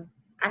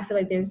I feel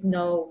like there's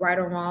no right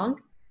or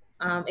wrong.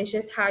 It's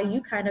just how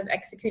you kind of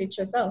execute it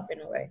yourself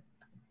in a way.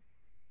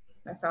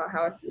 That's how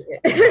I see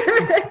it.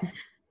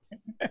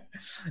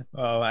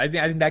 I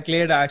think that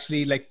cleared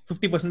actually, like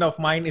 50% of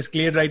mine is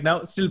cleared right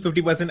now. Still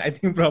 50%. I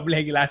think probably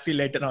I will ask you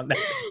later on that.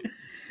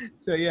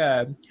 So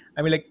yeah,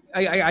 I mean, like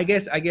I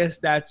guess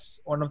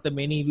that's one of the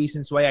many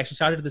reasons why I actually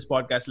started this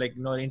podcast, like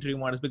interview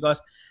models,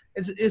 because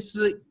it's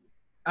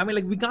I mean,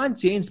 like we can't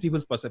change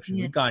people's perception.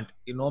 Yeah. We can't.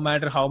 No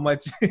matter how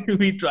much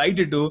we try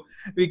to do,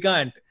 we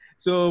can't.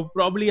 So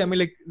probably, I mean,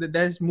 like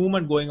there's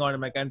movement going on in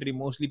my country.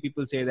 Mostly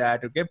people say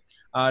that, okay,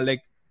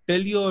 like tell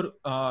your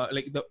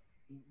like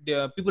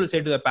the people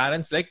say to their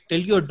parents, like tell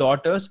your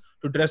daughters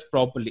to dress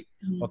properly.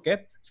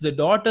 Okay, so the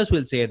daughters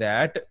will say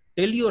that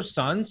tell your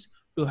sons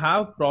to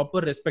have proper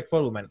respect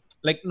for women,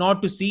 like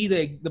not to see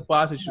the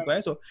past which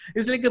requires. So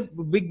it's like a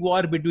big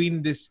war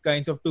between these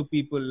kinds of two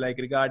people, like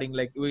regarding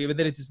like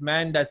whether it's this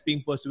man that's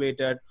being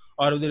persuaded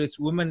or whether it's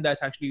women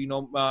that's actually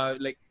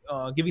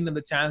giving them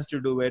the chance to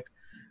do it.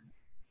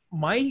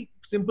 My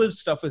simple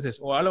stuff is this.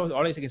 All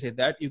I can say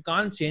that you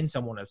can't change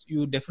someone else.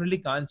 You definitely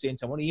can't change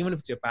someone, even if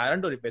it's your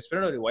parent or your best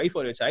friend or your wife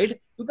or your child.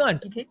 You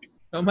can't. Okay.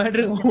 No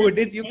matter who it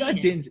is, you can't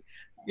change.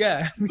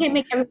 Yeah. You can't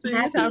make everyone so you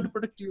happy. Just have to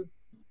protect you.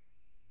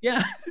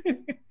 Yeah. You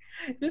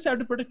just have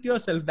to protect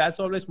yourself. That's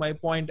always my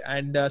point.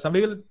 And some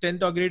people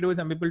tend to agree to it.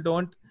 Some people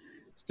don't.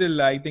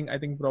 Still, I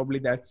think probably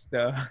that's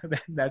the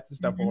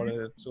stuff all of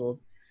it. So.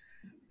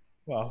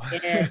 Wow.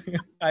 Yeah.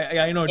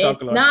 I know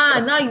talk a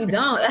lot. No, you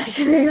don't.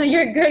 Actually,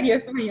 you're good.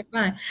 You're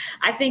fine.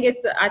 I think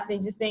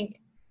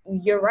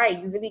you're right.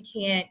 You really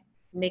can't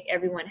make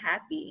everyone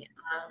happy.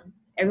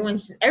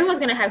 Everyone's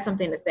gonna have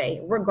something to say,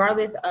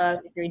 regardless of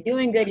if you're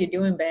doing good, you're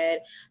doing bad.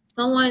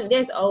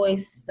 There's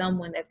always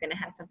someone that's gonna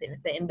have something to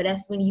say, but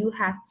that's when you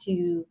have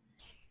to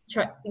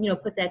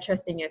put that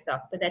trust in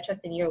yourself, put that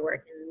trust in your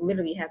work, and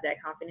literally have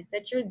that confidence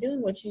that you're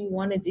doing what you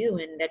want to do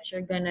and that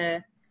you're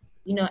gonna,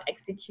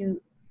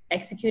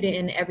 execute it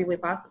in every way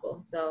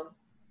possible. So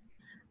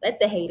let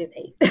the haters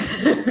hate.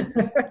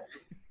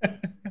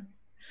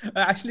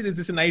 Actually, this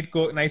is a nice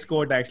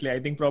quote. Actually, I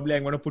think probably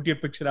I'm going to put your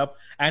picture up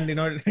and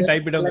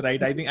type it on the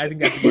right. I think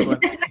that's a good one.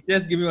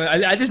 Just give me one.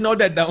 I'll just note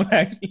that down.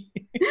 Actually,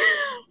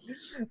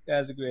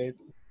 that's great.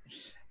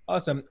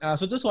 Awesome.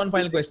 So just one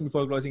final question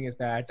before closing is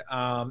that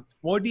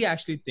what do you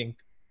actually think?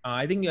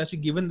 I think you actually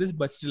given this,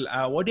 but still,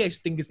 what do you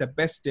actually think is the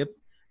best tip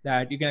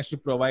that you can actually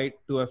provide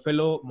to a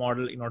fellow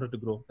model in order to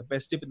grow? The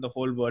best tip in the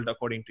whole world,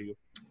 according to you?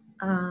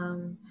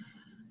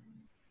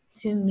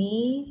 To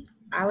me,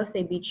 I would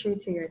say be true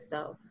to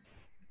yourself.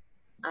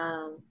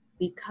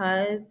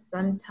 Because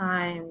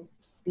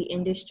sometimes the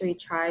industry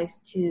tries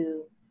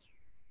to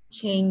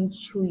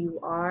change who you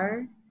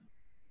are,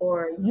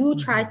 or you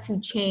try to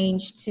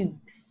change to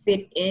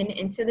fit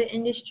into the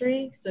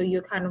industry. So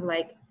you're kind of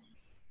like,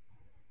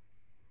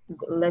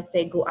 let's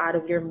say, go out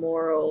of your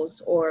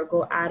morals or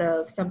go out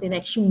of something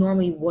that you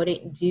normally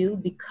wouldn't do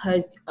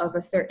because of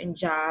a certain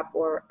job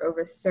or of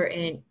a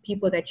certain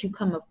people that you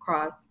come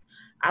across.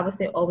 I would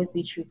say always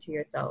be true to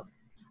yourself.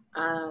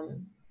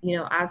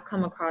 I've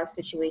come across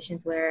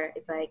situations where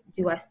it's like,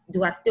 do I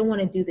still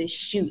want to do this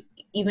shoot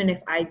even if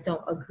I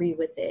don't agree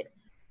with it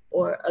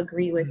or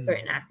agree with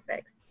certain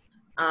aspects?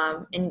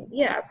 And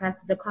yeah, I've had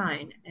to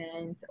decline,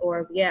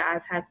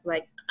 I've had to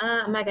like,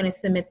 I'm not going to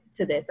submit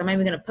to this. I'm not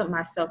even going to put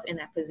myself in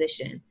that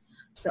position.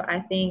 So I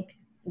think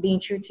being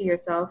true to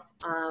yourself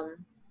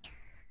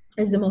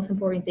is the most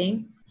important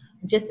thing,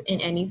 just in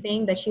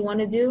anything that you want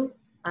to do,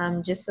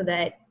 just so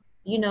that,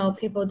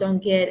 people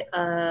don't get,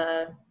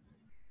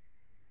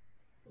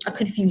 a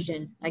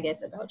confusion, I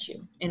guess, about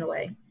you in a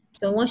way.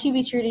 So once you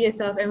be true to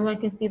yourself, everyone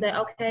can see that,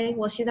 okay,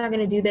 well, she's not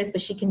going to do this,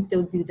 but she can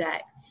still do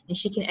that. And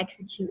she can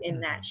execute in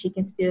that. She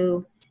can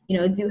still,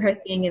 do her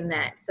thing in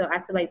that. So I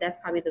feel like that's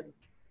probably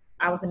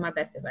I would say my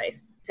best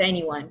advice to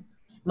anyone.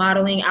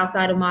 Modeling,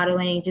 outside of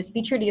modeling, just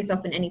be true to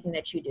yourself in anything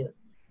that you do.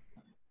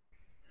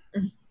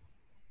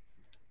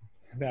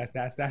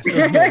 That's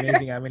totally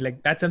amazing. I mean,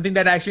 like, that's something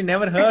that I actually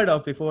never heard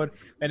of before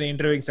when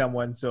interviewing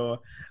someone.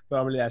 So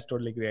probably that's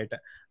totally great.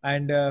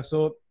 And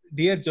so,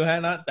 dear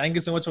Johanna, thank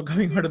you so much for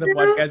coming onto the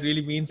podcast.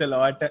 Really means a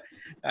lot.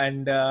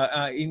 And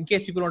in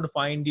case people want to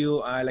find you,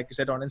 like you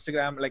said, on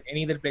Instagram, like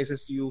any other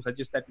places you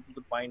suggest that people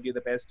could find you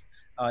the best,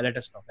 let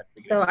us know.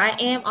 So I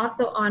am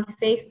also on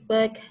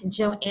Facebook,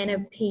 Joanna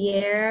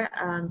Pierre.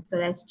 So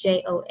that's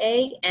Joanna,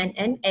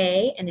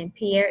 and then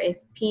Pierre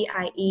is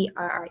Pierre.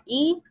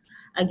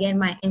 Again,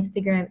 my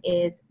Instagram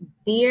is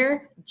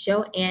Dear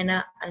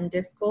Joanna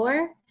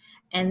 _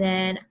 and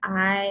then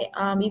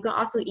you can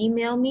also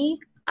email me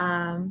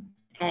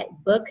at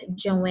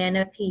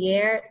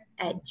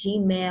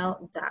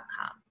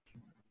bookjoannapierre@gmail.com.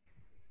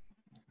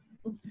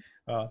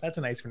 Oh, that's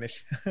a nice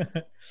finish.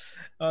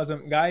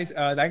 Awesome. Guys,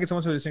 thank you so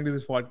much for listening to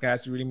this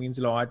podcast. It really means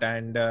a lot.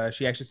 And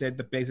she actually said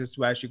the places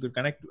where she could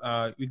connect,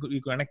 you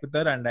could connect with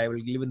her, and I will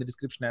leave in the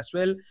description as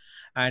well.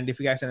 And if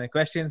you guys have any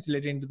questions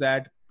related to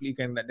that, you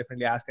can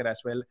definitely ask her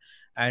as well.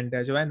 And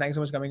Joanne, thanks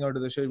so much for coming out to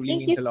the show. It really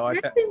means a lot.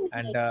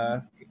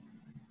 And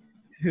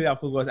yeah,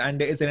 of course.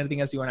 And is there anything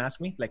else you want to ask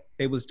me? Like,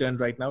 tables turned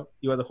right now.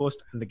 You are the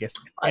host and the guest.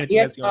 I'm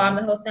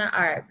the host now.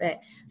 All right.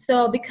 But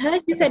so because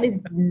you said it's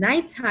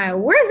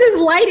nighttime, where's this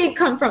lighting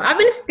come from? I've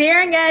been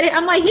staring at it.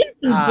 I'm like, he's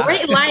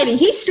great lighting.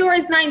 He sure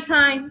is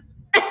nighttime.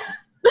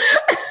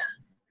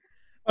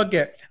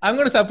 Okay. I'm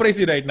going to surprise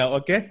you right now.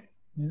 Okay.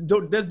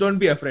 Don't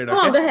be afraid. Okay?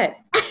 Oh, go ahead.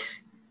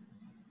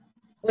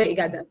 Wait, you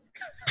got that.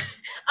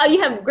 Oh,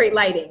 you have great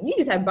lighting. You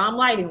just have bomb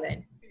lighting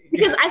then.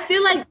 Because I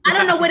feel like, I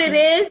don't know what it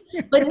is,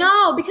 but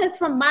no, because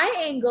from my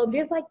angle,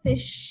 there's like this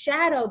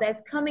shadow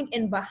that's coming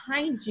in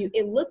behind you.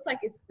 It looks like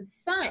it's the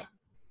sun.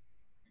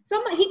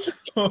 He can,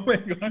 oh my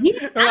God.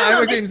 I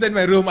was inside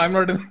my room. I'm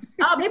not.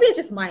 Oh, maybe it's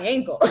just my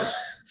angle.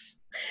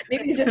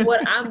 Maybe it's just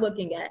what I'm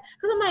looking at.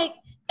 Because I'm like,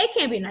 it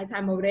can't be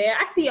nighttime over there.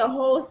 I see a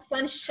whole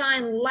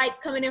sunshine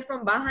light coming in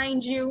from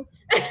behind you.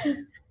 But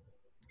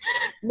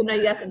no,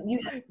 you got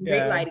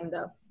great lighting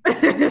though.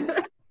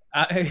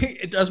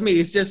 Trust me,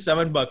 it's just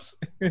 $7.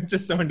 It's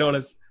just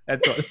 $7.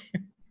 That's all.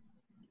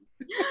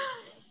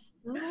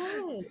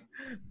 Right.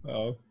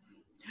 Oh,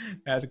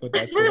 that's good.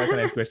 That's a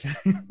nice question.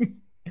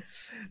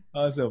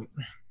 Awesome.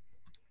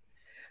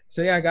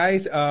 So yeah,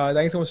 guys,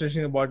 thanks so much for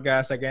listening to the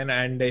podcast again.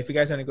 And if you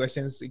guys have any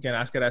questions, you can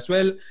ask her as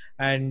well.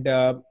 And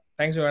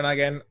thanks, Joanna,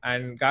 again.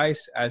 And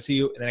guys, I'll see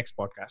you in the next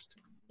podcast.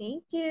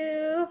 Thank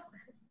you.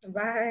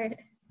 Bye.